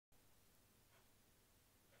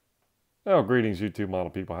Oh, greetings, YouTube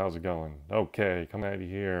model people. How's it going? Okay, coming at you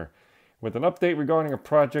here with an update regarding a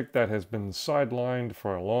project that has been sidelined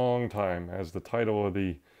for a long time. As the title of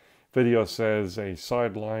the video says, a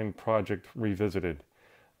sidelined project revisited.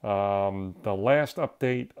 The last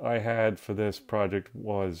update I had for this project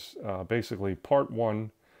was basically part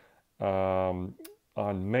one on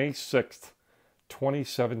May 6th,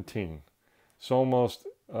 2017. It's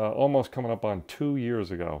almost coming up on 2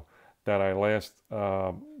 years ago that I last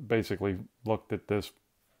basically looked at this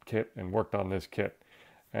kit and worked on this kit.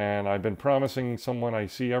 And I've been promising someone I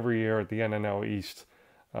see every year at the NNL East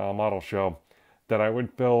model show that I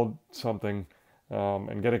would build something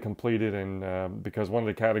and get it completed. And because one of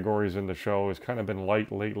the categories in the show has kind of been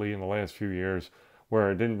light lately in the last few years, where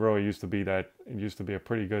it didn't really used to be that. It used to be a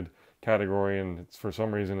pretty good category, and for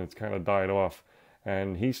some reason it's kind of died off.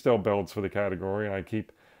 And he still builds for the category, and I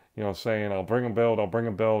keep saying I'll bring a build,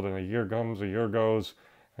 and a year comes, a year goes,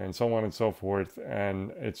 and so on and so forth.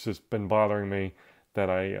 And it's just been bothering me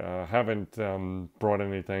that I haven't brought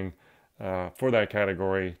anything for that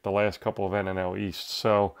category the last couple of NNL East.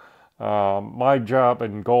 So my job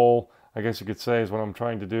and goal, I guess you could say, is what I'm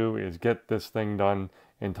trying to do is get this thing done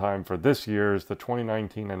in time for this year's, the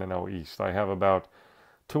 2019 NNL East. I have about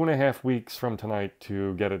 2.5 weeks from tonight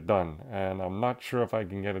to get it done, and I'm not sure if I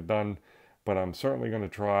can get it done, but I'm certainly going to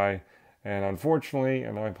try. And unfortunately,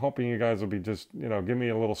 and I'm hoping you guys will be just, give me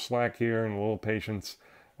a little slack here and a little patience,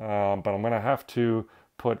 but I'm going to have to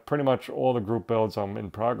put pretty much all the group builds I'm in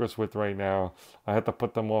progress with right now. I have to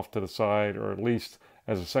put them off to the side, or at least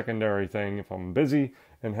as a secondary thing. If I'm busy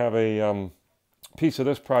and have a piece of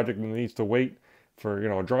this project that needs to wait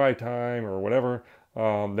for dry time or whatever,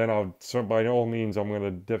 then so by all means I'm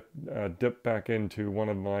going to dip back into one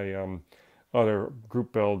of my other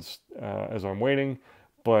group builds as I'm waiting.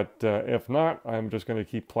 But if not, I'm just going to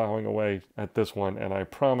keep plowing away at this one, and I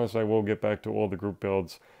promise I will get back to all the group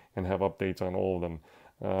builds and have updates on all of them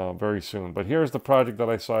very soon. But here's the project that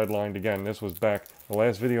I sidelined again. This was back, the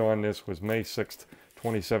last video on this was May 6th,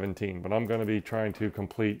 2017. But I'm going to be trying to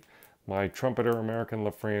complete my Trumpeter American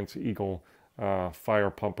La France Eagle fire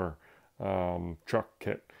pumper truck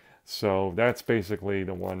kit. So that's basically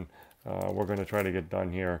the one we're going to try to get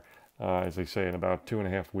done here, as I say, in about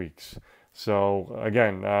 2.5 weeks. So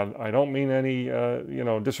again, I don't mean any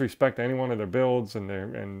disrespect to any one of their builds and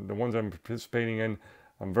the ones I'm participating in.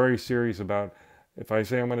 I'm very serious about, if I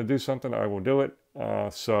say I'm going to do something, I will do it.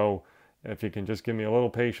 So if you can just give me a little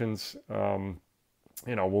patience,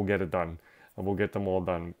 we'll get it done. And we'll get them all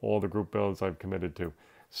done. All the group builds I've committed to.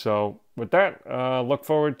 So with that, look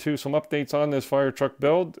forward to some updates on this fire truck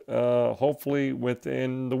build, hopefully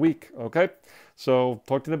within the week. Okay, so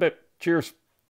talk to you in a bit. Cheers.